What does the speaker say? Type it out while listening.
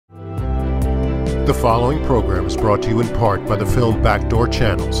The following program is brought to you in part by the film Backdoor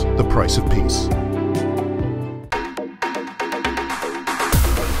Channels, The Price of Peace.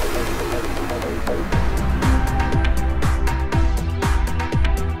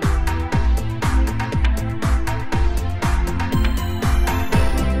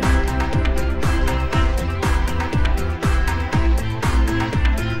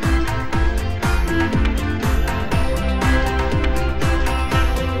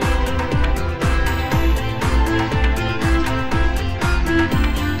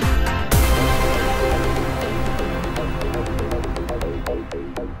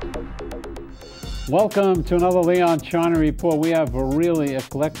 Welcome to another Leon Charney Report. We have a really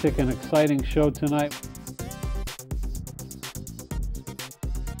eclectic and exciting show tonight.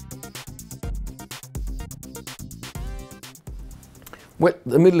 Well,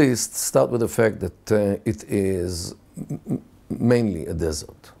 the Middle East starts with the fact that it is mainly a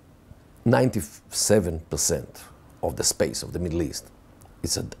desert. 97% of the space of the Middle East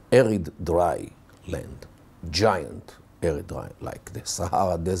is an arid, dry land, giant arid dry, like the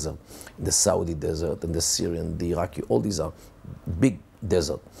Sahara Desert, the Saudi Desert, and the Syrian, the Iraqi, all these are big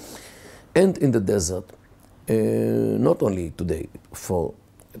desert. And in the desert, not only today, for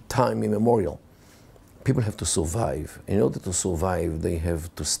time immemorial, people have to survive. In order to survive, they have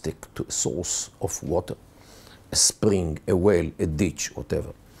to stick to a source of water, a spring, a well, a ditch,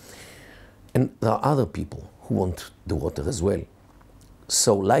 whatever. And there are other people who want the water as well.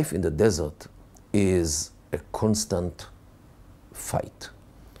 So life in the desert is a constant fight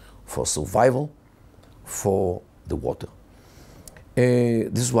for survival, for the water.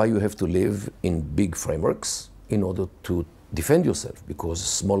 This is why you have to live in big frameworks in order to defend yourself, because a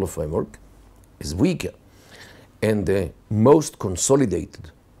smaller framework is weaker. And the most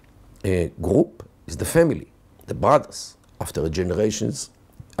consolidated group is the family, the brothers. After a generation,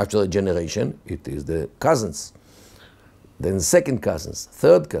 it is the cousins, then second cousins,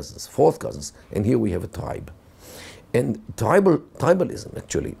 third cousins, fourth cousins, and here we have a tribe. And tribalism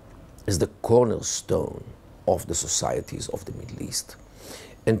actually is the cornerstone of the societies of the Middle East.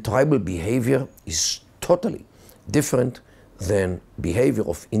 And tribal behavior is totally different than behavior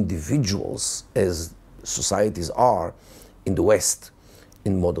of individuals as societies are in the West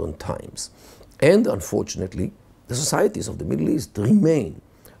in modern times. And unfortunately, the societies of the Middle East remain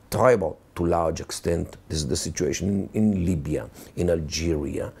tribal to a large extent. This is the situation in Libya, in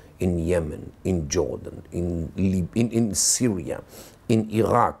Algeria, in Yemen, in Jordan, in Syria, in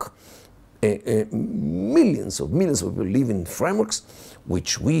Iraq. Millions of people live in frameworks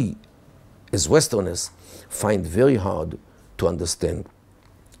which we, as Westerners, find very hard to understand,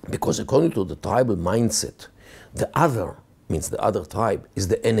 because according to the tribal mindset, the other, means the other tribe, is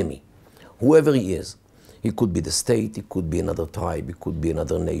the enemy, whoever he is. It could be the state, it could be another tribe, it could be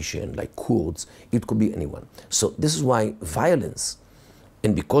another nation, like Kurds, it could be anyone. So this is why violence,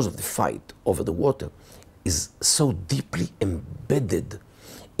 and because of the fight over the water, is so deeply embedded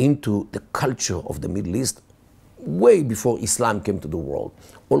into the culture of the Middle East, way before Islam came to the world.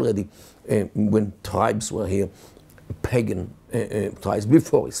 Already when tribes were here, pagan tribes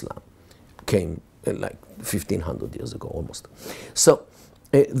before Islam came, like 1500 years ago almost. So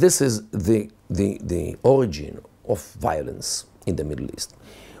this is the origin of violence in the Middle East.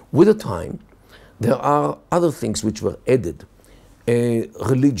 With the time, there are other things which were added.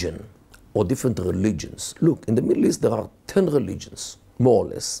 Religion, or different religions. Look, in the Middle East there are 10 religions, more or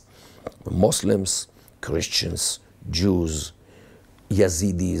less. Muslims, Christians, Jews,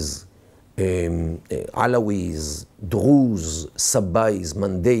 Yazidis, Alawis, Druze, Sabbais,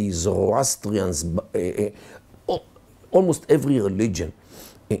 Mandais, Zoroastrians. Almost every religion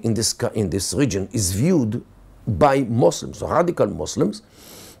in this region is viewed by Muslims, radical Muslims,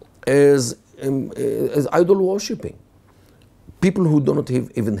 as idol worshipping. People who do not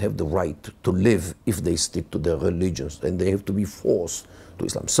even have the right to live if they stick to their religions, and they have to be forced to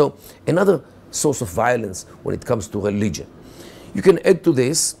Islam. So another source of violence when it comes to religion. You can add to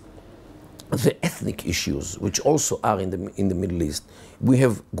this the ethnic issues, which also are in the Middle East. We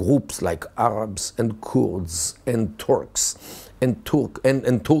have groups like Arabs and Kurds and Turks and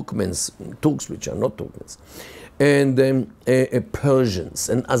Turkmens, Turks which are not Turkmens, and Persians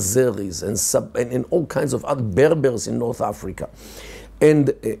and Azeris and all kinds of other Berbers in North Africa. And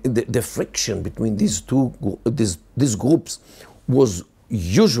the friction between these groups was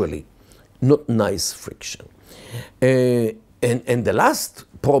usually not nice friction. And the last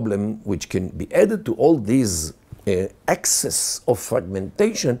problem which can be added to all these excess of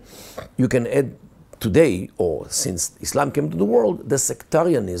fragmentation, you can add today, or since Islam came to the world, the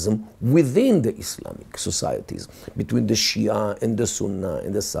sectarianism within the Islamic societies, between the Shia and the Sunnah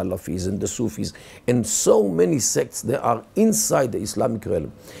and the Salafis and the Sufis, and so many sects that are inside the Islamic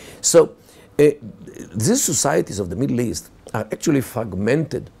realm. So these societies of the Middle East are actually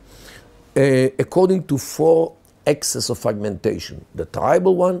fragmented according to 4 axes of fragmentation: the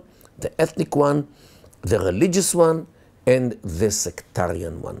tribal one, the ethnic one, the religious one, and the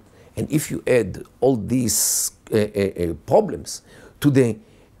sectarian one. And if you add all these problems to the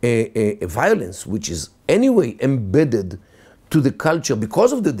violence, which is anyway embedded to the culture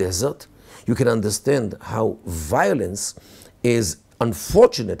because of the desert, you can understand how violence is,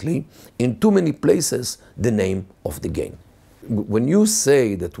 unfortunately, in too many places, the name of the game. When you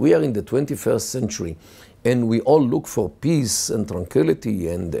say that we are in the 21st century and we all look for peace and tranquility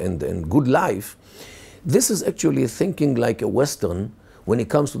and good life, this is actually thinking like a Western when it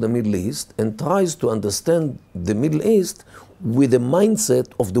comes to the Middle East, and tries to understand the Middle East with the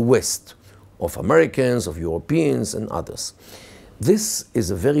mindset of the West, of Americans, of Europeans, and others. This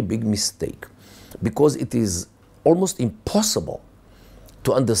is a very big mistake, because it is almost impossible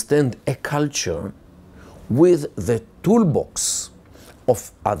to understand a culture with the toolbox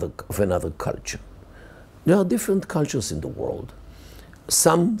of another culture. There are different cultures in the world.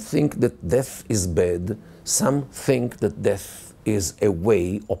 Some think that death is bad, some think that death is a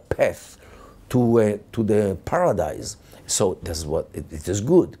way or path to the paradise. So that's what it is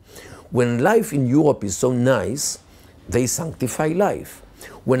good. When life in Europe is so nice, they sanctify life.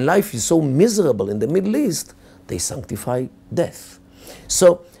 When life is so miserable in the Middle East, they sanctify death.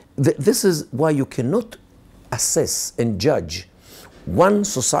 So this is why you cannot assess and judge one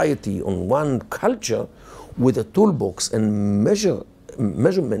society on one culture with a toolbox and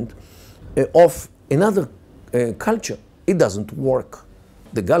measurement of another culture. It doesn't work.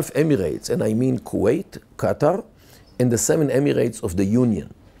 The Gulf Emirates, and I mean Kuwait, Qatar, and the 7 Emirates of the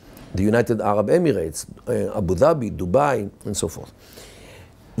Union, the United Arab Emirates, Abu Dhabi, Dubai, and so forth.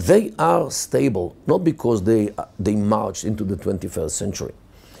 They are stable, not because they marched into the 21st century.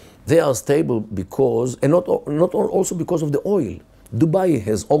 They are stable because, and not also because of the oil. Dubai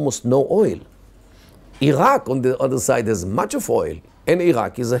has almost no oil. Iraq, on the other side, has much of oil, and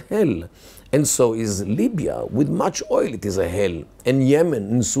Iraq is a hell. And so is Libya, with much oil, it is a hell. And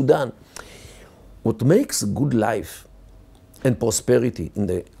Yemen, and Sudan. What makes good life and prosperity in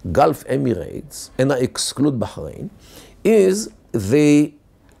the Gulf Emirates, and I exclude Bahrain, is the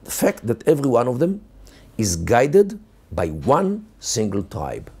fact that every one of them is guided by one single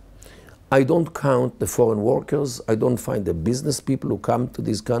tribe. I don't count the foreign workers, I don't find the business people who come to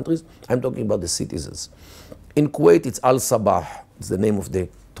these countries, I'm talking about the citizens. In Kuwait, it's Al-Sabah, it's the name of the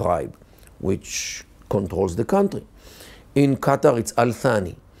tribe which controls the country. In Qatar, it's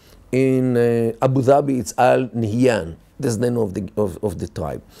Al-Thani. In Abu Dhabi, it's Al-Nihyan, that's the name of the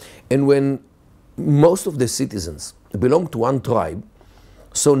tribe. And when most of the citizens belong to one tribe,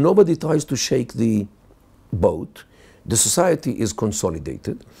 so nobody tries to shake the boat, the society is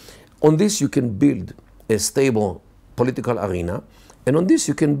consolidated. On this you can build a stable political arena, and on this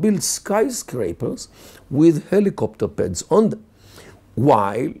you can build skyscrapers with helicopter pads on them.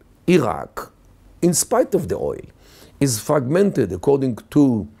 While Iraq, in spite of the oil, is fragmented according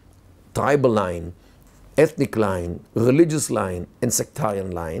to tribal line, ethnic line, religious line, and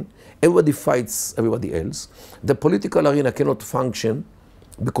sectarian line. Everybody fights everybody else. The political arena cannot function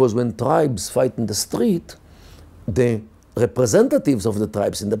because when tribes fight in the street, the representatives of the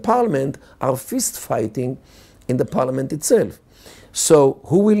tribes in the parliament are fist fighting in the parliament itself. So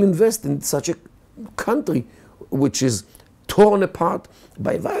who will invest in such a country which is torn apart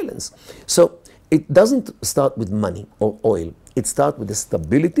by violence? So it doesn't start with money or oil. It starts with the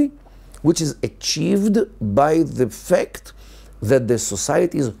stability which is achieved by the fact that the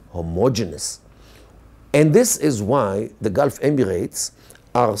society is homogeneous. And this is why the Gulf Emirates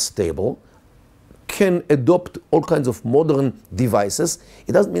are stable, can adopt all kinds of modern devices.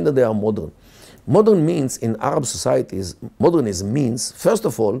 It doesn't mean that they are modern. Modern means in Arab societies, modernism means, first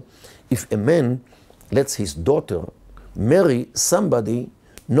of all, if a man lets his daughter marry somebody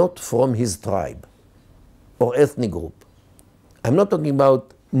not from his tribe or ethnic group. I'm not talking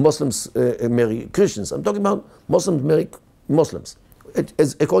about Muslims marry Christians. I'm talking about Muslims marry Muslims,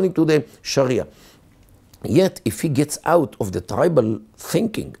 according to the Sharia. Yet, if he gets out of the tribal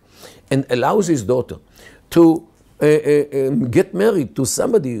thinking and allows his daughter to get married to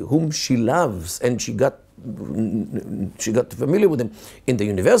somebody whom she loves and she got familiar with him in the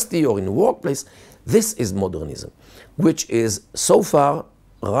university or in the workplace, this is modernism, which is so far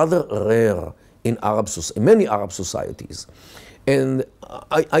rather rare in many Arab societies. And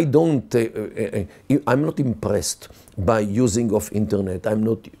I don't, I'm not impressed by using of internet. I'm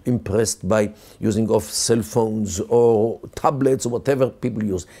not impressed by using of cell phones or tablets or whatever people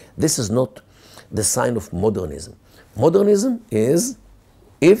use. This is not the sign of modernism. Modernism is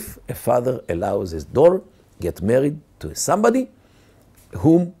if a father allows his daughter get married to somebody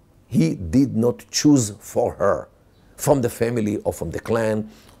whom he did not choose for her, from the family or from the clan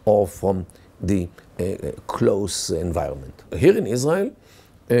or from the close environment. Here in Israel,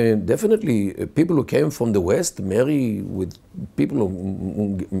 definitely people who came from the West marry with people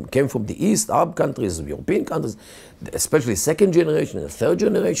who came from the East, Arab countries, European countries, especially second generation and third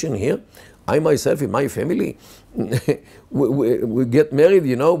generation here. I myself, in my family, we get married,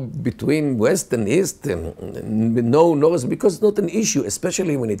 you know, between West and East, and no, because it's not an issue,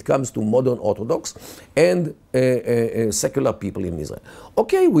 especially when it comes to modern Orthodox and secular people in Israel.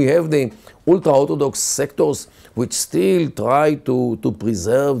 Okay, we have the ultra-Orthodox sectors which still try to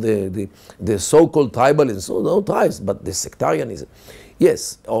preserve the so-called tribalism, so no tribes, but the sectarianism.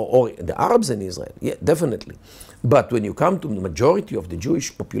 Yes, or the Arabs in Israel, yeah, definitely. But when you come to the majority of the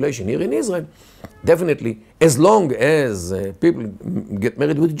Jewish population here in Israel, definitely, as long as people get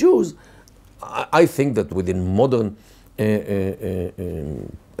married with Jews, I think that within modern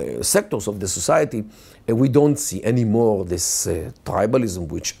sectors of the society, we don't see anymore this tribalism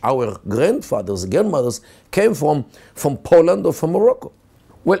which our grandfathers, grandmothers came from Poland or from Morocco.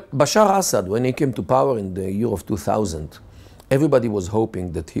 Well, Bashar Assad, when he came to power in the year of 2000, everybody was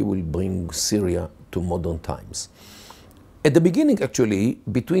hoping that he will bring Syria to modern times. At the beginning, actually,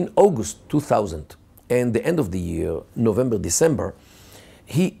 between August 2000 and the end of the year, November, December,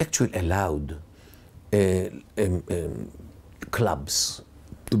 he actually allowed clubs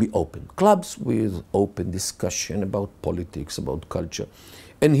to be open. Clubs with open discussion about politics, about culture.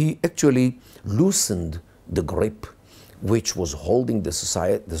 And he actually loosened the grip which was holding the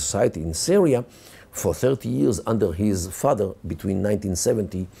society in Syria for 30 years under his father between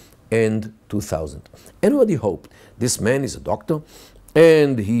 1970 and 2000. Everybody hoped. This man is a doctor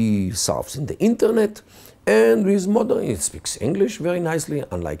and he surfs in the internet and he's modern. He speaks English very nicely,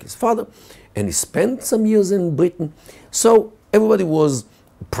 unlike his father, and he spent some years in Britain. So everybody was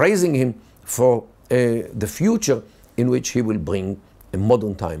praising him for the future in which he will bring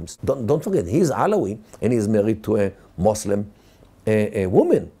modern times. Don't forget, he's Alawi and he's married to a Muslim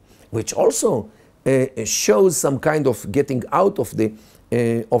woman, which also shows some kind of getting out of the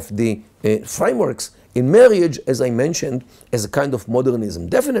frameworks in marriage, as I mentioned, as a kind of modernism.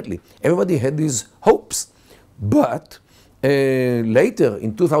 Definitely, everybody had these hopes. But later,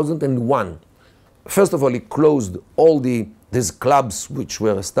 in 2001, first of all, he closed all these clubs which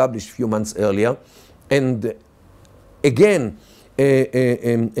were established a few months earlier, and again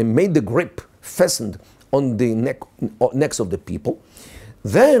made the grip fastened on the necks of the people.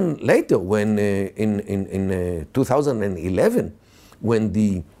 Then later, when in 2011, when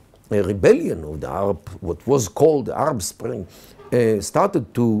the rebellion of the Arab, what was called the Arab Spring,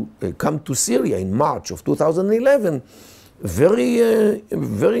 started to come to Syria in March of 2011, very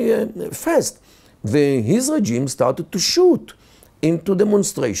fast, his regime started to shoot into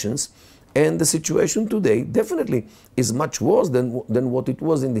demonstrations, and the situation today definitely is much worse than what it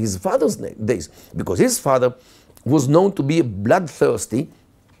was in his father's days, because his father was known to be bloodthirsty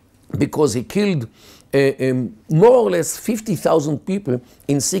because he killed more or less 50,000 people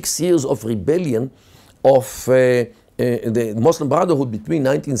in 6 years of rebellion of the Muslim Brotherhood between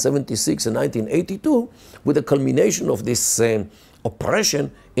 1976 and 1982, with the culmination of this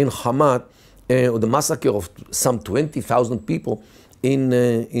oppression in Hamat, the massacre of some 20,000 people in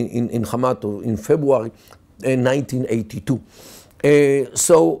Hamat in February 1982.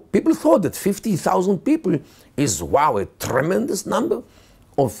 So people thought that 50,000 people is, wow, a tremendous number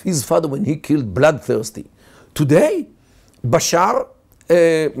of his father when he killed bloodthirsty. Today, Bashar,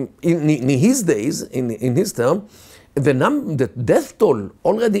 in his days, in his term, the death toll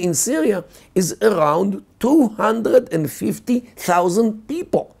already in Syria is around 250,000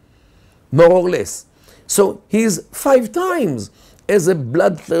 people, more or less. So he is 5 times as a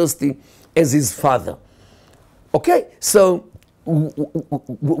bloodthirsty as his father. Okay, so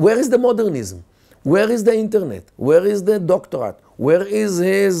where is the modernism? Where is the internet? Where is the doctorate? Where is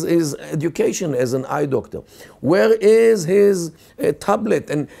his education as an eye doctor? Where is his tablet?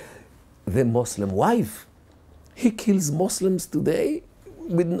 And the Muslim wife, he kills Muslims today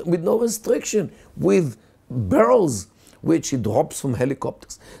with no restriction, with barrels which he drops from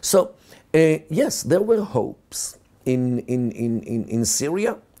helicopters. So yes, there were hopes in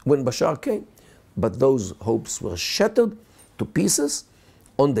Syria when Bashar came, but those hopes were shattered to pieces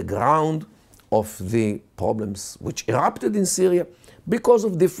on the ground of the problems which erupted in Syria because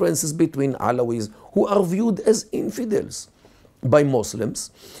of differences between Alawis, who are viewed as infidels by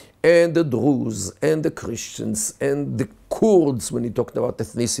Muslims, and the Druze, and the Christians, and the Kurds, when you talked about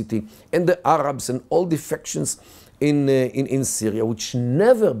ethnicity, and the Arabs, and all the factions in Syria, which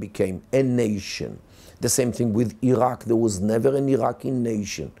never became a nation. The same thing with Iraq. There was never an Iraqi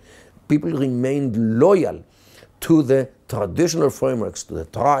nation. People remained loyal to the traditional frameworks, to the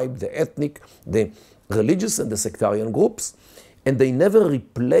tribe, the ethnic, the religious, and the sectarian groups, and they never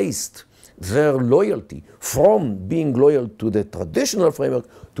replaced their loyalty from being loyal to the traditional framework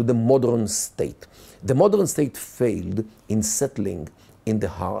to the modern state. The modern state failed in settling in the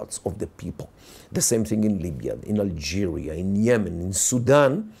hearts of the people. The same thing in Libya, in Algeria, in Yemen, in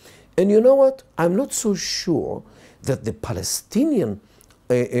Sudan. And you know what? I'm not so sure that the Palestinian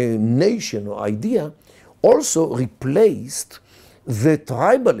nation or idea also replaced the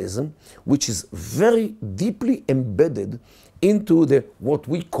tribalism, which is very deeply embedded into the what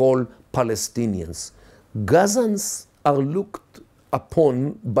we call Palestinians. Gazans are looked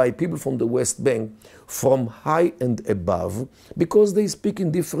upon by people from the West Bank from high and above because they speak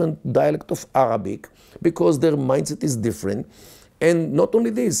in different dialect of Arabic, because their mindset is different. And not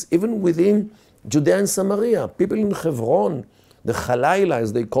only this, even within Judea and Samaria, people in Hebron, the Halayla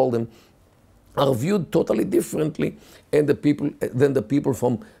as they call them, are viewed totally differently than the people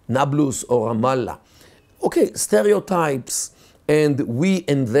from Nablus or Ramallah. Okay, stereotypes and we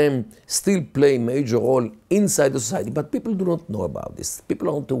and them still play a major role inside the society, but people do not know about this. People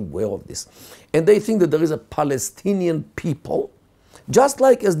are not aware of this. And they think that there is a Palestinian people, just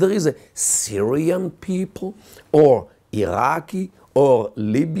like as there is a Syrian people, or Iraqi, or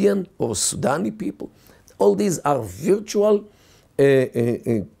Libyan, or Sudani people. All these are virtual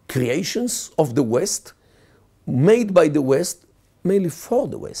creations of the West, made by the West, mainly for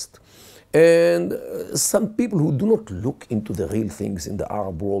the West. And some people who do not look into the real things in the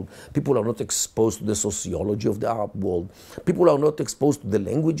Arab world, people are not exposed to the sociology of the Arab world, people are not exposed to the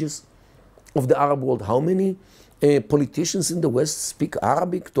languages of the Arab world. How many politicians in the West speak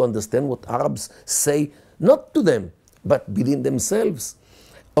Arabic to understand what Arabs say, not to them, but within themselves?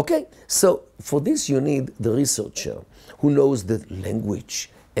 Okay, so for this you need the researcher who knows the language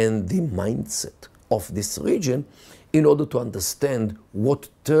and the mindset of this region in order to understand what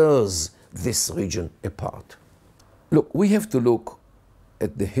tears this region apart. Look, we have to look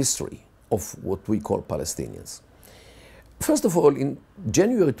at the history of what we call Palestinians. First of all, in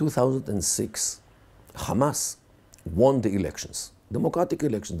January 2006, Hamas won the elections, democratic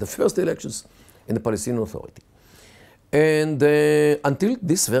elections, the first elections in the Palestinian Authority. And until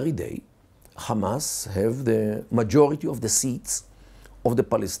this very day, Hamas have the majority of the seats of the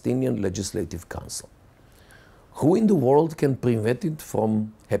Palestinian Legislative Council. Who in the world can prevent it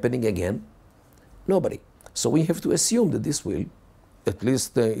from happening again? Nobody. So we have to assume that this will, at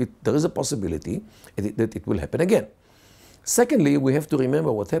least there is a possibility that it will happen again. Secondly, we have to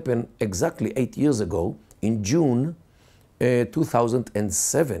remember what happened exactly 8 years ago in June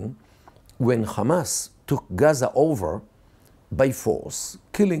 2007, when Hamas took Gaza over by force,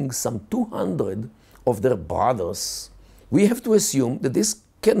 killing some 200 of their brothers. We have to assume that this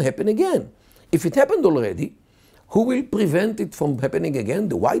can happen again. If it happened already, who will prevent it from happening again?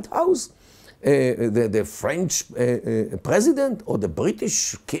 The White House? The French president? Or the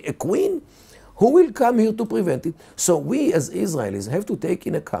British queen? Who will come here to prevent it? So we as Israelis have to take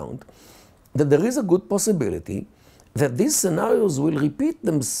in account that there is a good possibility that these scenarios will repeat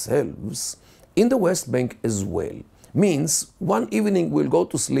themselves in the West Bank as well. Means one evening we'll go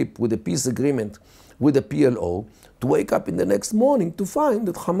to sleep with a peace agreement with the PLO, to wake up in the next morning to find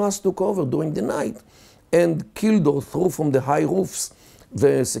that Hamas took over during the night and killed or threw from the high roofs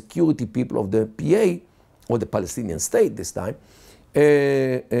the security people of the PA, or the Palestinian state this time,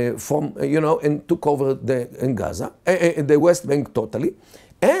 and took over in Gaza, the West Bank totally.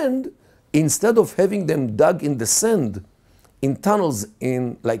 And instead of having them dug in the sand, in tunnels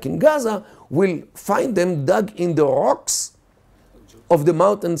like in Gaza, we'll find them dug in the rocks of the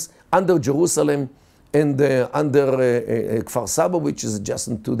mountains under Jerusalem and under Kfar Saba, which is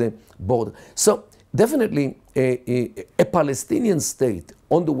adjacent to the border. So definitely a Palestinian state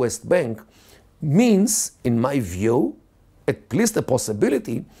on the West Bank means, in my view, at least a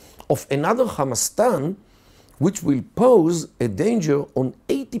possibility of another Hamastan, which will pose a danger on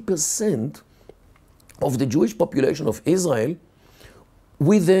 80% of the Jewish population of Israel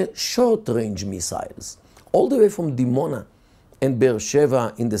with the short-range missiles, all the way from Dimona and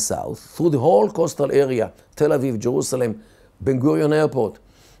Beersheba in the south, through the whole coastal area, Tel Aviv, Jerusalem, Ben Gurion Airport,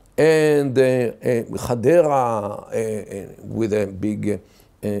 and Hadera with a big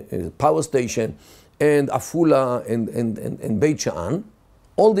power station, and Afula and Beit Sha'an,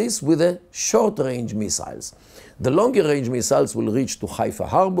 all this with the short-range missiles. The longer-range missiles will reach to Haifa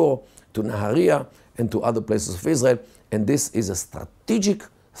Harbor, to Nahariya, and to other places of Israel, and this is a strategic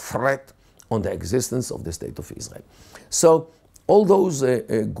threat on the existence of the State of Israel. So all those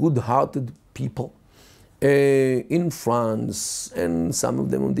good-hearted people in France, and some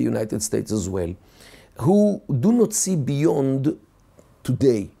of them in the United States as well, who do not see beyond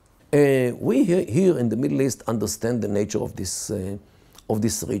today. We here in the Middle East understand the nature of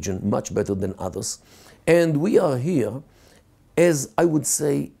this region much better than others. And we are here as, I would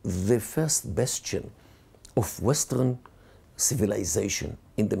say, the first bastion of Western civilization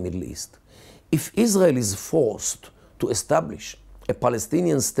in the Middle East. If Israel is forced to establish a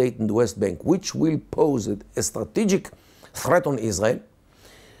Palestinian state in the West Bank, which will pose a strategic threat on Israel,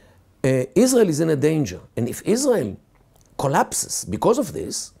 Israel is in a danger. And if Israel collapses because of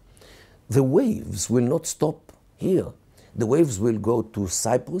this, the waves will not stop here. The waves will go to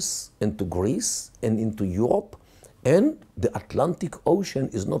Cyprus and to Greece and into Europe, and the Atlantic Ocean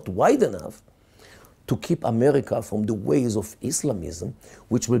is not wide enough to keep America from the ways of Islamism,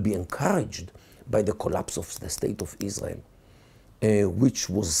 which will be encouraged by the collapse of the State of Israel, which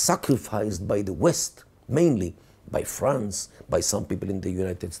was sacrificed by the West, mainly by France, by some people in the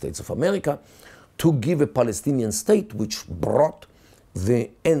United States of America, to give a Palestinian state which brought the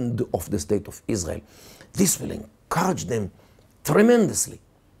end of the State of Israel. This will encourage them tremendously,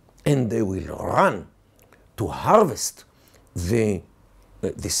 and they will run to harvest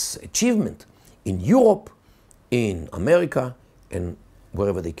this achievement in Europe, in America, and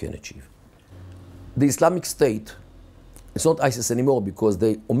wherever they can achieve. The Islamic State, it's not ISIS anymore because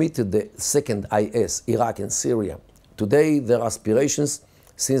they omitted the second IS, Iraq and Syria. Today, their aspirations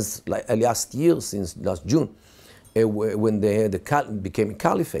since last year, since last June, when they became a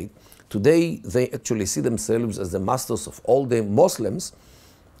caliphate, today they actually see themselves as the masters of all the Muslims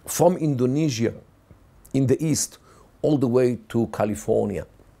from Indonesia in the east all the way to California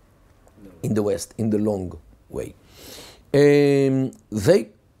in the west, in the long way. They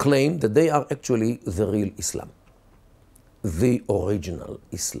claim that they are actually the real Islam, the original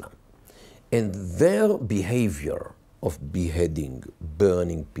Islam. And their behavior of beheading,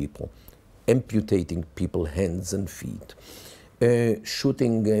 burning people, amputating people's hands and feet,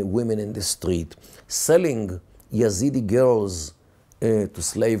 shooting women in the street, selling Yazidi girls to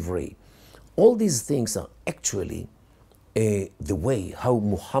slavery, all these things are actually the way how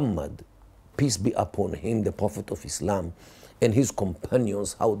Muhammad, peace be upon him, the Prophet of Islam, and his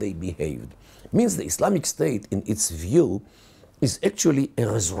companions, how they behaved. Means the Islamic State, in its view, is actually a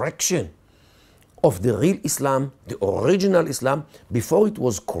resurrection of the real Islam, the original Islam, before it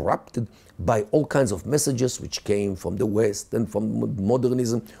was corrupted by all kinds of messages which came from the West and from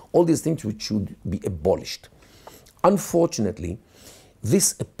modernism, all these things which should be abolished. Unfortunately,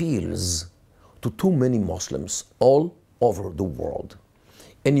 this appeals to too many Muslims all over the world.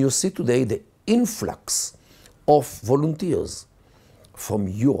 And you see today the influx of volunteers from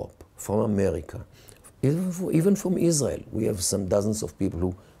Europe, from America, even from Israel. We have some dozens of people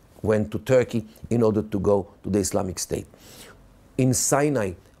who went to Turkey in order to go to the Islamic State. In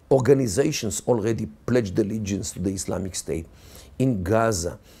Sinai, organizations already pledged allegiance to the Islamic State. In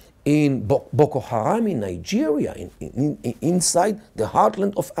Gaza, in Boko Haram in Nigeria, inside the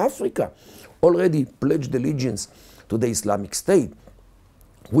heartland of Africa, already pledged allegiance to the Islamic State.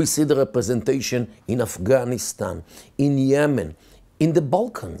 We see the representation in Afghanistan, in Yemen, in the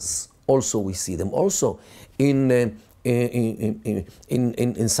Balkans. Also, we see them. Also, in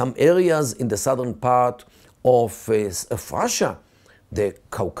some areas in the southern part of Russia, the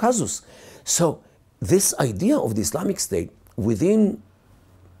Caucasus. So, this idea of the Islamic State, within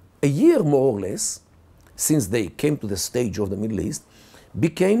a year more or less, since they came to the stage of the Middle East,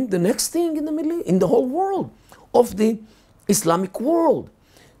 became the next thing in the Middle East, in the whole world, of the Islamic world.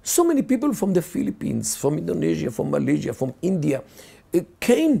 So many people from the Philippines, from Indonesia, from Malaysia, from India,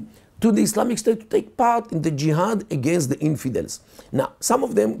 came to the Islamic State to take part in the jihad against the infidels. Now, some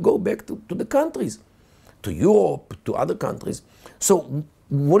of them go back to the countries, to Europe, to other countries. So,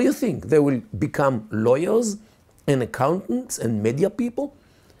 what do you think? They will become lawyers and accountants and media people?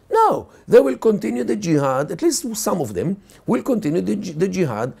 No, they will continue the jihad, at least some of them will continue the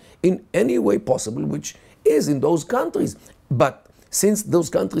jihad in any way possible, which is in those countries. But since those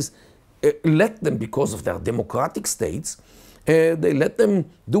countries let them, because of their democratic states, they let them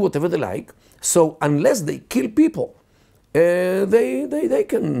do whatever they like. So unless they kill people, they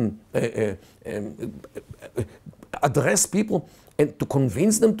can address people and to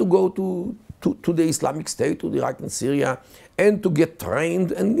convince them to go to the Islamic State, to Iraq and Syria, and to get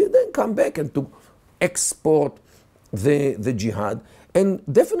trained and then come back and to export the jihad. And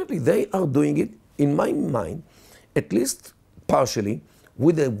definitely they are doing it, in my mind, at least partially,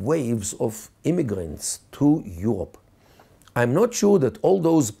 with the waves of immigrants to Europe. I'm not sure that all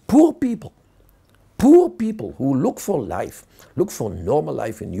those poor people who look for life, look for normal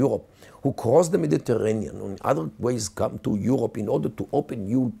life in Europe, who cross the Mediterranean and other ways come to Europe in order to open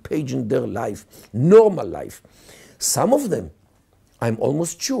new page in their life, normal life. Some of them, I'm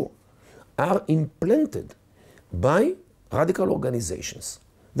almost sure, are implanted by radical organizations.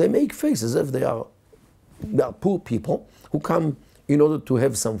 They make faces as if they are poor people who come in order to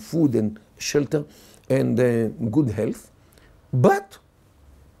have some food and shelter and good health. But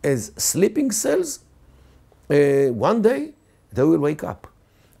as sleeping cells, one day they will wake up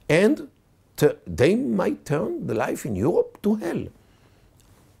and they might turn the life in Europe to hell.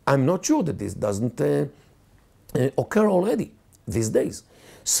 I'm not sure that this doesn't occur already these days.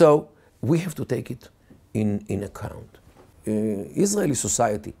 So we have to take it in account. Israeli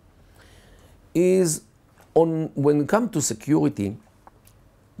society is, when it comes to security,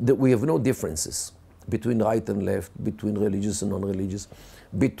 that we have no differences between right and left, between religious and non-religious,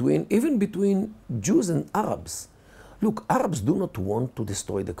 even between Jews and Arabs. Look, Arabs do not want to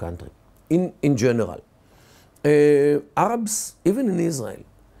destroy the country, in general. Arabs, even in Israel,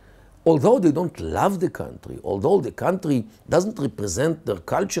 although they don't love the country, although the country doesn't represent their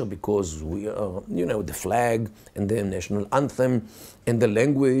culture because we are, the flag and the national anthem and the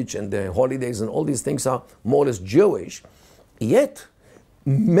language and the holidays and all these things are more or less Jewish, yet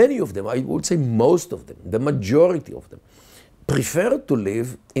many of them, I would say most of them, the majority of them, prefer to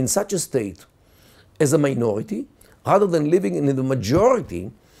live in such a state as a minority rather than living in the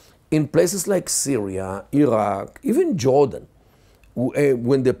majority in places like Syria, Iraq, even Jordan,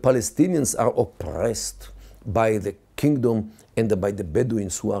 when the Palestinians are oppressed by the kingdom and by the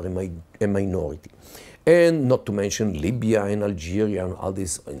Bedouins who are a minority. And not to mention Libya and Algeria and all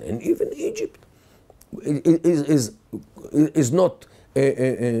this, and even Egypt is not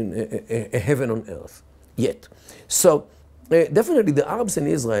a heaven on earth yet. So definitely the Arabs in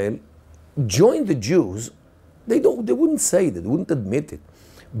Israel join the Jews. They wouldn't say that, they wouldn't admit it,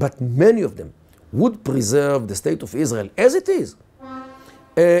 but many of them would preserve the state of Israel as it is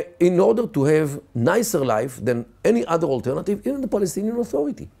in order to have nicer life than any other alternative, even the Palestinian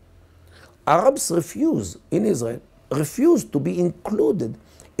Authority. Arabs refuse in Israel, refuse to be included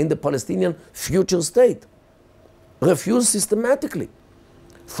in the Palestinian future state. Refuse systematically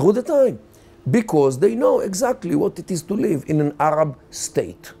through the time, because they know exactly what it is to live in an Arab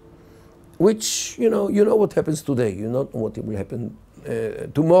state, which, you know what happens today, you know what will happen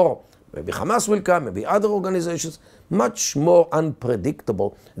tomorrow. Maybe Hamas will come, maybe other organizations, much more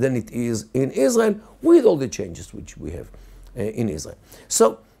unpredictable than it is in Israel, with all the changes which we have in Israel.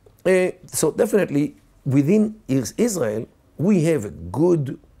 So definitely within Israel, we have a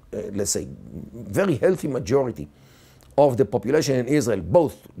good, let's say, very healthy majority of the population in Israel,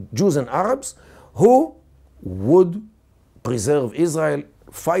 both Jews and Arabs, who would preserve Israel,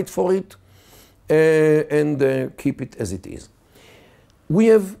 fight for it, and keep it as it is. We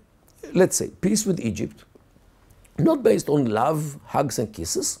have, let's say, peace with Egypt, not based on love, hugs and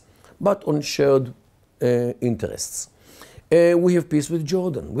kisses, but on shared interests. We have peace with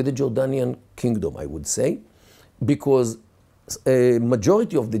Jordan, with the Jordanian kingdom, I would say, because a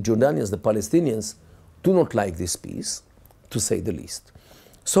majority of the Jordanians, the Palestinians, do not like this peace, to say the least.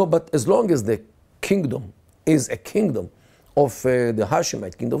 So, but as long as the kingdom is a kingdom of the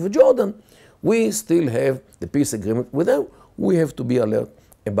Hashemite kingdom of Jordan, we still have the peace agreement with them. We have to be alert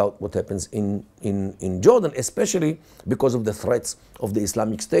about what happens in Jordan, especially because of the threats of the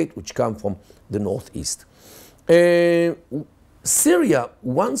Islamic State, which come from the northeast. Syria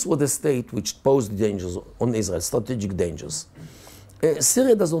once was a state which posed dangers on Israel, strategic dangers.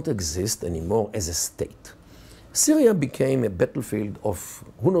 Syria does not exist anymore as a state. Syria became a battlefield of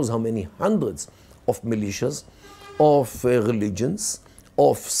who knows how many hundreds of militias, of religions,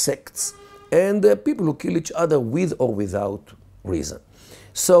 of sects, and people who kill each other with or without reason.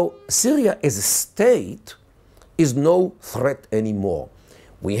 So Syria as a state is no threat anymore.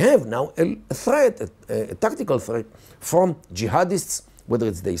 We have now a threat, a tactical threat from jihadists, whether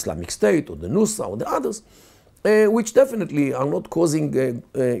it's the Islamic State or the Nusra or the others, which definitely are not causing,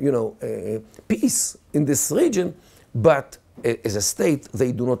 peace in this region, but as a state,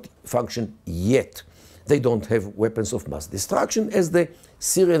 they do not function yet. They don't have weapons of mass destruction as the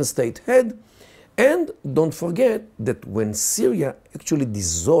Syrian state had. And don't forget that when Syria actually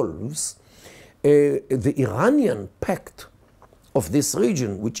dissolves, the Iranian pact of this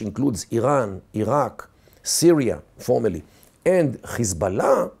region, which includes Iran, Iraq, Syria, formerly, and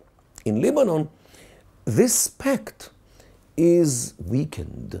Hezbollah in Lebanon, this pact is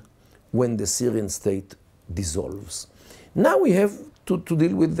weakened when the Syrian state dissolves. Now we have to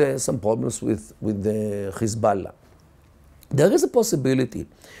deal with some problems with the Hezbollah. There is a possibility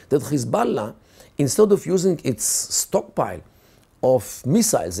that Hezbollah, instead of using its stockpile of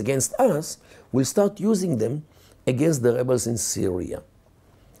missiles against us, will start using them against the rebels in Syria.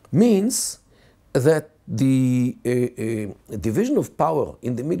 Means that the division of power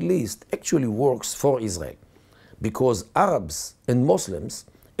in the Middle East actually works for Israel, because Arabs and Muslims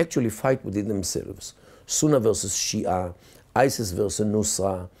actually fight within themselves. Sunni versus Shia, ISIS versus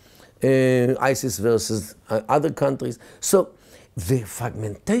Nusra, ISIS versus other countries. So the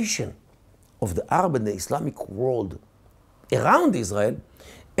fragmentation of the Arab and the Islamic world around Israel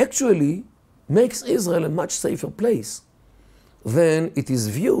actually makes Israel a much safer place than it is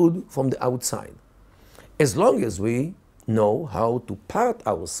viewed from the outside. As long as we know how to part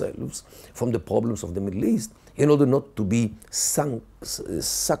ourselves from the problems of the Middle East in order not to be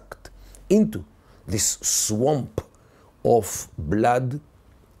sucked into this swamp of blood,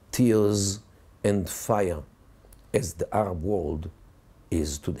 tears, and fire as the Arab world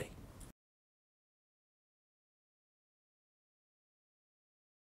is today.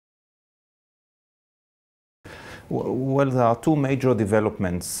 Well, there are two major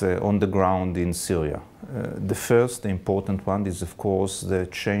developments on the ground in Syria. The first, the important one, is of course the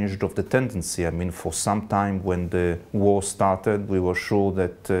change of the tendency. I mean, for some time when the war started, we were sure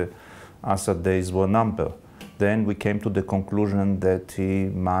that Assad's days were numbered. Then we came to the conclusion that he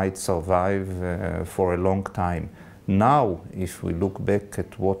might survive for a long time. Now, if we look back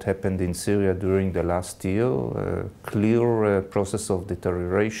at what happened in Syria during the last year, clear process of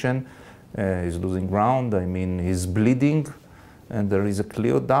deterioration. He's losing ground, I mean, he's bleeding, and there is a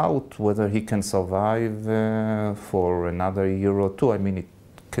clear doubt whether he can survive for another year or two. I mean, it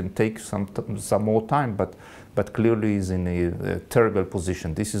can take some more time, but clearly he's in a terrible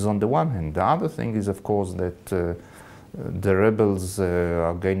position. This is on the one hand. The other thing is, of course, that the rebels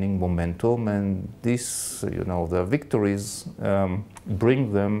are gaining momentum, and this, you know, the victories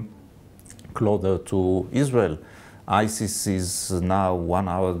bring them closer to Israel. ISIS is now 1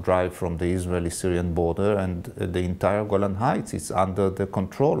 hour drive from the Israeli-Syrian border, and the entire Golan Heights is under the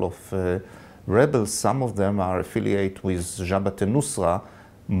control of rebels. Some of them are affiliated with Jabhat al-Nusra,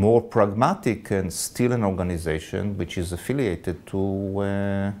 more pragmatic and still an organization which is affiliated to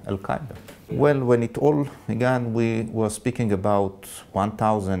Al-Qaeda. Well, when it all began, we were speaking about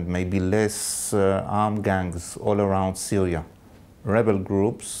 1,000, maybe less, armed gangs all around Syria. Rebel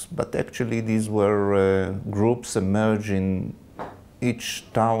groups, but actually these were groups emerged in each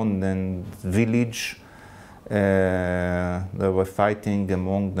town and village. They were fighting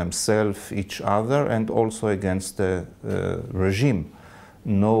among themselves, each other, and also against the regime.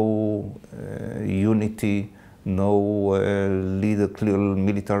 No unity, no clear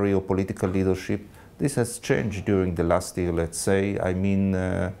military or political leadership. This has changed during the last year, let's say. I mean,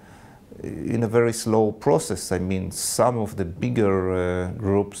 in a very slow process. I mean, some of the bigger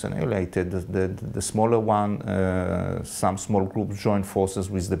groups annihilated, the smaller one, some small groups joined forces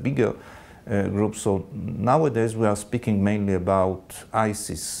with the bigger groups. So nowadays we are speaking mainly about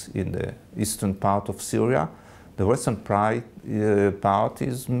ISIS in the eastern part of Syria. The western part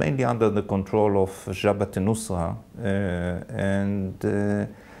is mainly under the control of Jabhat al-Nusra, and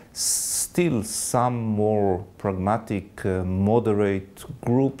still some more pragmatic, moderate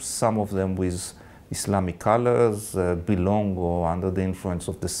groups, some of them with Islamic colors, belong or under the influence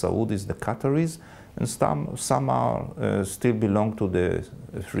of the Saudis, the Qataris, and some are still belong to the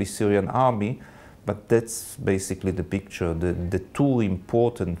Free Syrian Army, but that's basically the picture. The two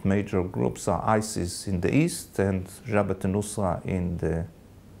important major groups are ISIS in the east and Jabhat al-Nusra in the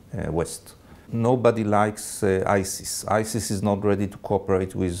west. Nobody likes ISIS. ISIS is not ready to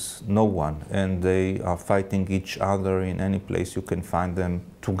cooperate with no one, and they are fighting each other in any place you can find them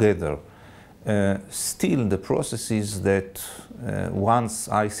together. Still, the process is that once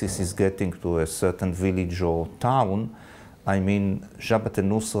ISIS is getting to a certain village or town, I mean, Jabhat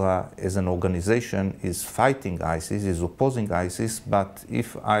al-Nusra as an organization is fighting ISIS, is opposing ISIS, but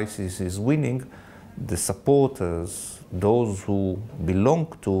if ISIS is winning, the supporters, those who belong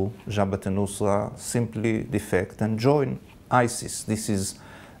to Jabhat al-Nusra, simply defect and join ISIS. This is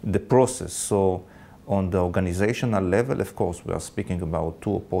the process. So on the organizational level, of course, we are speaking about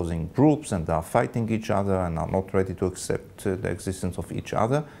two opposing groups, and they are fighting each other and are not ready to accept the existence of each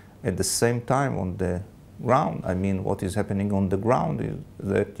other. At the same time, on the ground, I mean, what is happening on the ground is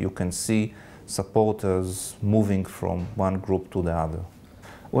that you can see supporters moving from one group to the other.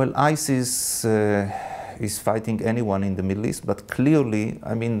 Well, ISIS is fighting anyone in the Middle East, but clearly,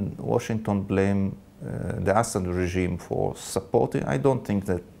 I mean, Washington blame the Assad regime for supporting. I don't think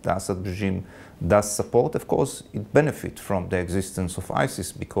that the Assad regime does support. Of course, it benefits from the existence of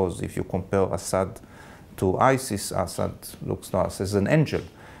ISIS, because if you compare Assad to ISIS, Assad looks to us as an angel.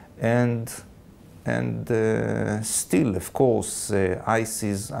 And still, of course,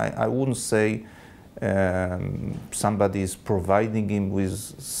 ISIS, I wouldn't say somebody is providing him with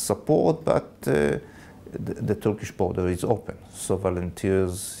support, but the Turkish border is open. So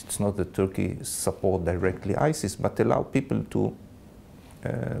volunteers, it's not that Turkey support directly ISIS, but allow people to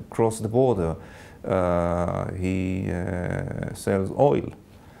cross the border. He sells oil.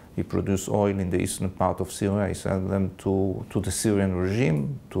 He produces oil in the eastern part of Syria. He sells them to the Syrian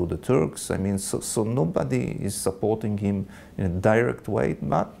regime, to the Turks. I mean, so nobody is supporting him in a direct way,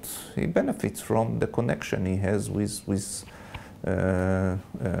 but he benefits from the connection he has with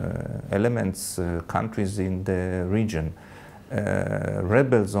elements, countries in the region.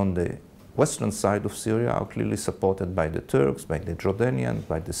 Rebels on the western side of Syria are clearly supported by the Turks, by the Jordanians,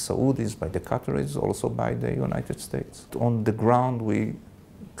 by the Saudis, by the Qataris, also by the United States. On the ground, we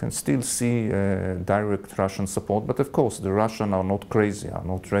can still see direct Russian support, but of course the Russians are not crazy, are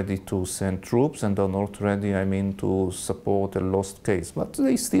not ready to send troops, and are not ready, I mean, to support a lost case. But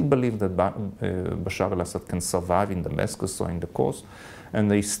they still believe that Bashar al-Assad can survive in Damascus or in the coast,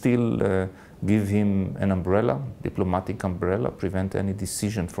 and they still give him an umbrella, diplomatic umbrella, prevent any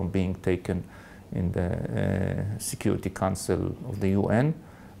decision from being taken in the Security Council of the UN,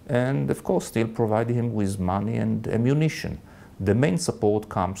 and of course still provide him with money and ammunition. The main support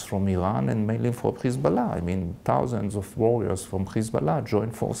comes from Iran and mainly from Hezbollah. I mean, thousands of warriors from Hezbollah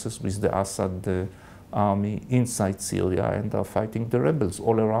join forces with the Assad army inside Syria and are fighting the rebels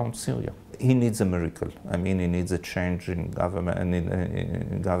all around Syria. He needs a miracle. I mean, he needs a change in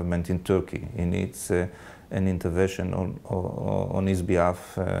government in Turkey. He needs an intervention on his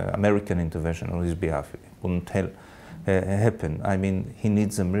behalf, American intervention on his behalf. It wouldn't happen. I mean, he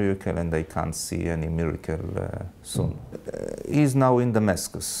needs a miracle, and I can't see any miracle soon. He's now in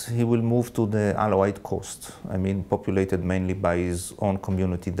Damascus. He will move to the Alawite coast. I mean, populated mainly by his own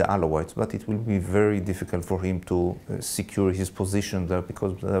community, the Alawites, but it will be very difficult for him to secure his position there,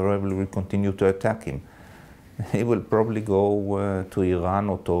 because the rebels will continue to attack him. He will probably go to Iran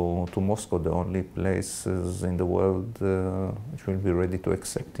or to Moscow, the only places in the world which will be ready to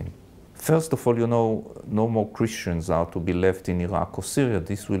accept him. First of all, you know, no more Christians are to be left in Iraq or Syria.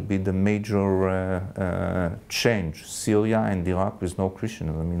 This will be the major change. Syria and Iraq with no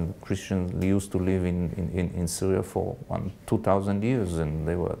Christians. I mean, Christians used to live in Syria for 2,000 years, and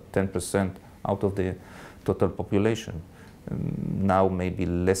they were 10% out of the total population. Now maybe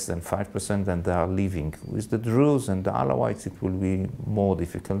less than 5%, and they are leaving. With the Druze and the Alawites, it will be more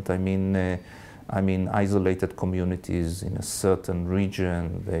difficult. I mean, isolated communities in a certain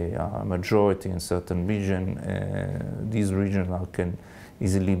region, they are a majority in certain region. These regions can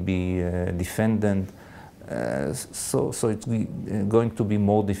easily be defended. So it's going to be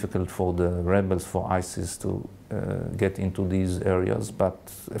more difficult for the rebels, for ISIS to get into these areas.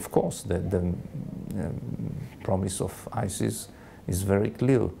 But of course, the promise of ISIS is very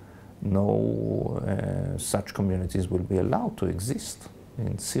clear. No such communities will be allowed to exist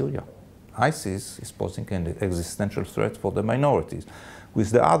in Syria. ISIS is posing an existential threat for the minorities.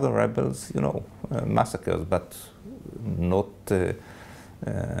 With the other rebels, you know, massacres, but not,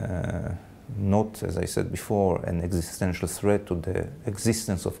 as I said before, an existential threat to the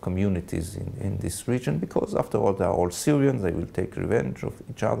existence of communities in this region, because after all, they are all Syrians, they will take revenge of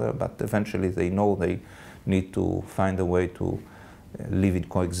each other, but eventually they know they need to find a way to live in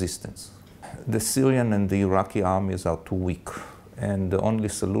coexistence. The Syrian and the Iraqi armies are too weak, and the only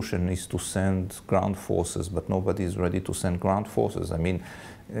solution is to send ground forces, but nobody is ready to send ground forces. I mean,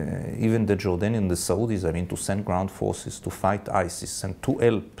 even the Jordanians, the Saudis, I mean, to send ground forces to fight ISIS and to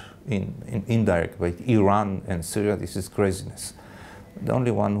help in indirect way Iran and Syria, this is craziness. The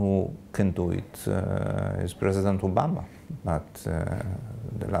only one who can do it is President Obama, but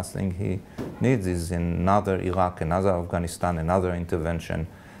the last thing he needs is another Iraq, another Afghanistan, another intervention,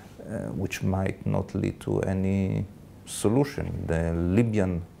 which might not lead to any solution. The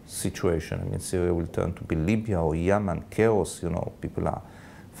Libyan situation, I mean, Syria will turn to be Libya or Yemen, chaos, you know, people are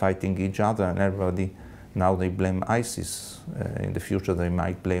fighting each other, and everybody, now they blame ISIS. In the future they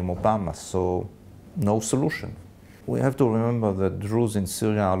might blame Obama, so no solution. We have to remember that Druze in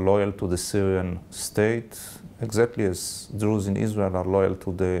Syria are loyal to the Syrian state, exactly as Druze in Israel are loyal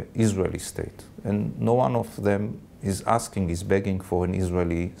to the Israeli state. And no one of them is begging for an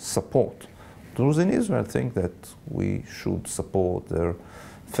Israeli support. Druze in Israel think that we should support their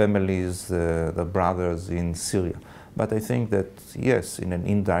families, the brothers in Syria. But I think that, yes, in an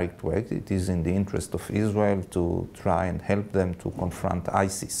indirect way, it is in the interest of Israel to try and help them to confront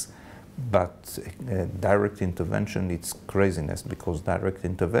ISIS. But direct intervention, it's craziness, because direct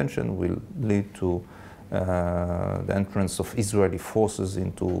intervention will lead to the entrance of Israeli forces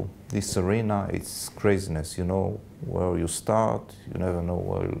into this arena. It's craziness. You know where you start, you never know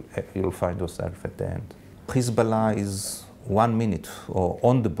where you'll find yourself at the end. Hezbollah is 1 minute or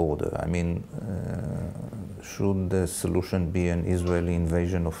on the border. I mean, should the solution be an Israeli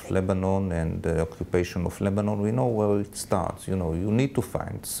invasion of Lebanon and the occupation of Lebanon? We know where it starts. You know, you need to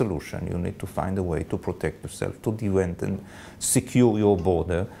find a solution. You need to find a way to protect yourself, to defend and secure your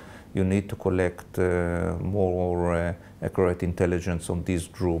border. You need to collect more accurate intelligence on these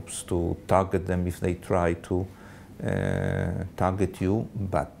groups to target them if they try to target you.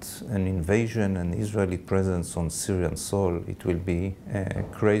 But an invasion, an Israeli presence on Syrian soil, it will be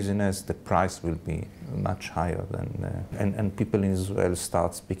craziness. The price will be much higher than, and people in Israel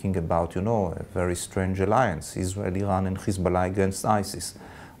start speaking about, you know, a very strange alliance, Israel, Iran and Hezbollah against ISIS.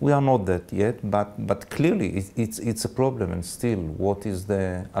 We are not that yet, but clearly it's a problem. And still, what is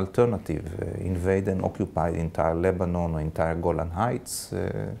the alternative? Invade and occupy the entire Lebanon or entire Golan Heights?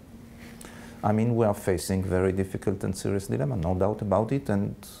 I mean, we are facing very difficult and serious dilemma, no doubt about it.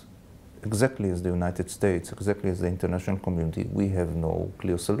 And exactly as the United States, exactly as the international community, we have no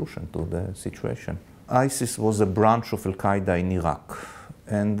clear solution to the situation. ISIS was a branch of Al-Qaeda in Iraq.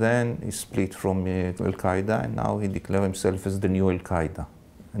 And then he split from Al-Qaeda, and now he declared himself as the new Al-Qaeda,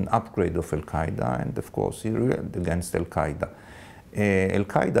 an upgrade of Al-Qaeda, and of course he rebelled against Al-Qaeda.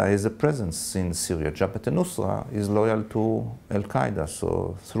 Al-Qaeda has a presence in Syria. Jabhat al-Nusra is loyal to Al-Qaeda,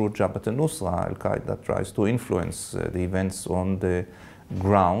 so through Jabhat al-Nusra, Al-Qaeda tries to influence the events on the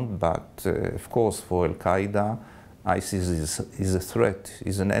ground, but of course for Al-Qaeda, ISIS is a threat,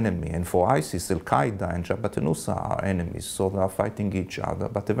 is an enemy, and for ISIS, Al-Qaeda and Jabhat al-Nusra are enemies, so they are fighting each other,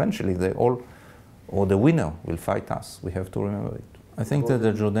 but eventually they all, or the winner will fight us. We have to remember it. I think that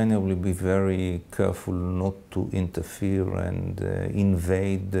the Jordanians will be very careful not to interfere and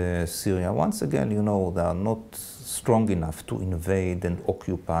invade Syria. Once again, you know, they are not strong enough to invade and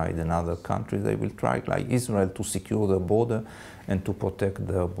occupy another country. They will try, like Israel, to secure their border and to protect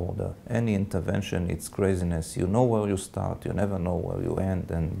their border. Any intervention, it's craziness. You know where you start, you never know where you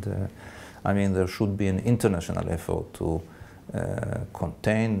end. And I mean, there should be an international effort to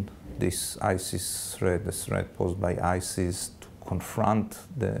contain this ISIS threat, the threat posed by ISIS, confront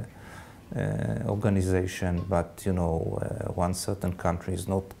the organization, but you know, one certain country is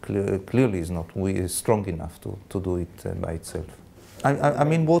not clearly is not strong enough to do it by itself. I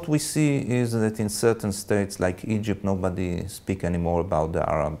mean, what we see is that in certain states like Egypt, nobody speaks anymore about the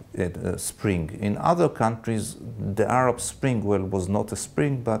Arab Spring. In other countries, the Arab Spring, well, was not a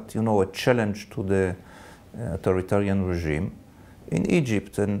spring, but you know, a challenge to the authoritarian regime. In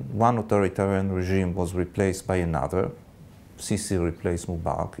Egypt, one authoritarian regime was replaced by another. Sisi replaced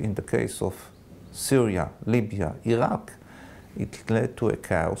Mubarak. In the case of Syria, Libya, Iraq, it led to a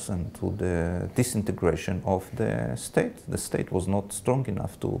chaos and to the disintegration of the state. The state was not strong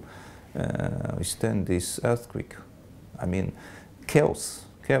enough to withstand this earthquake. I mean, chaos,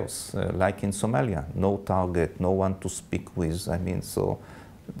 like in Somalia, no target, no one to speak with. I mean, so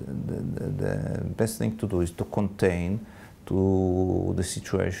the best thing to do is to contain to the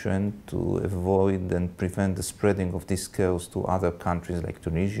situation, to avoid and prevent the spreading of this chaos to other countries like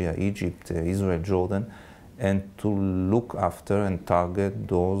Tunisia, Egypt, Israel, Jordan, and to look after and target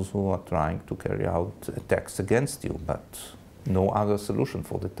those who are trying to carry out attacks against you, but no other solution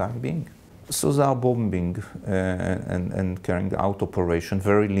for the time being. So they are bombing and carrying out operation,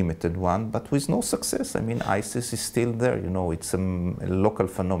 very limited one, but with no success. I mean, ISIS is still there, you know, it's a local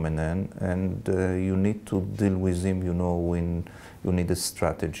phenomenon, and you need to deal with him, you know, when you need a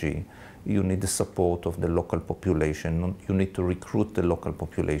strategy, you need the support of the local population, you need to recruit the local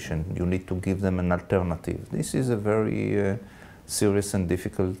population, you need to give them an alternative. This is a very serious and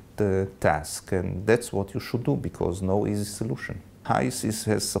difficult task, and that's what you should do, because no easy solution. ISIS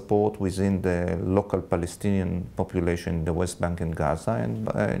has support within the local Palestinian population in the West Bank and Gaza, and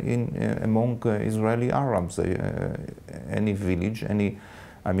among Israeli Arabs. Any village,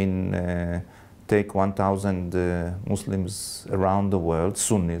 take 1,000 Muslims around the world,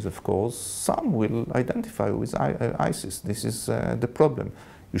 Sunnis of course, some will identify with ISIS. This is the problem.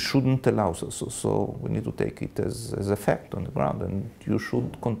 You shouldn't allow, so we need to take it as a fact on the ground, and you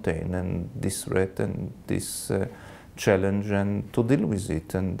should contain this threat and this challenge and to deal with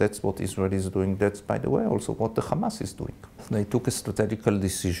it. And that's what Israel is doing. That's, by the way, also what the Hamas is doing. They took a strategical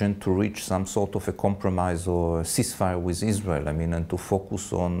decision to reach some sort of a compromise or a ceasefire with Israel, and to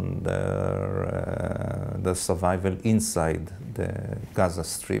focus on the survival inside the Gaza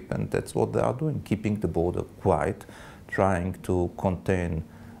Strip. And that's what they are doing, keeping the border quiet, trying to contain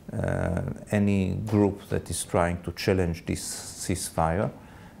any group that is trying to challenge this ceasefire.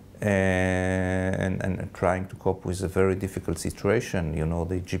 And trying to cope with a very difficult situation.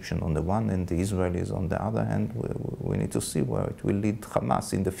 The Egyptian on the one and the Israelis on the other hand. We need to see where it will lead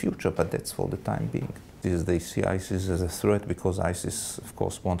Hamas in the future, but that's for the time being. They see ISIS as a threat because ISIS, of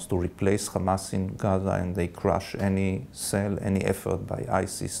course, wants to replace Hamas in Gaza, and they crush any cell, any effort by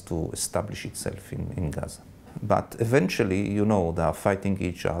ISIS to establish itself in Gaza. But eventually, they are fighting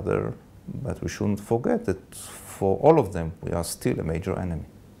each other, but we shouldn't forget that for all of them, we are still a major enemy.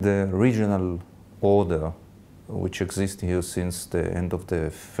 The regional order which exists here since the end of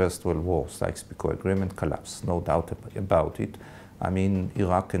the First World War, Sykes-Picot Agreement, collapsed, no doubt about it.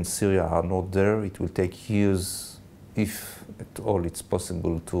 Iraq and Syria are not there. It will take years, if at all it's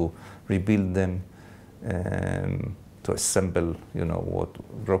possible, to rebuild them, to assemble,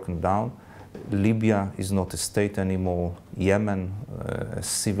 what broken down. Libya is not a state anymore. Yemen, a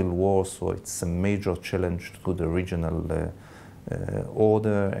civil war, so it's a major challenge to the regional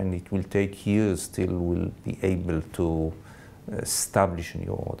order, and it will take years till we'll be able to establish a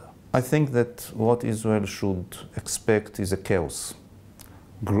new order. I think that what Israel should expect is a chaos.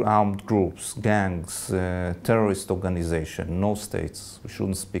 Armed groups, gangs, terrorist organization, no states. We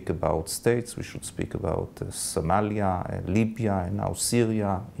shouldn't speak about states, we should speak about Somalia, Libya, and now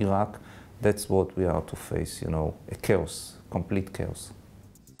Syria, Iraq. That's what we are to face, a chaos, complete chaos.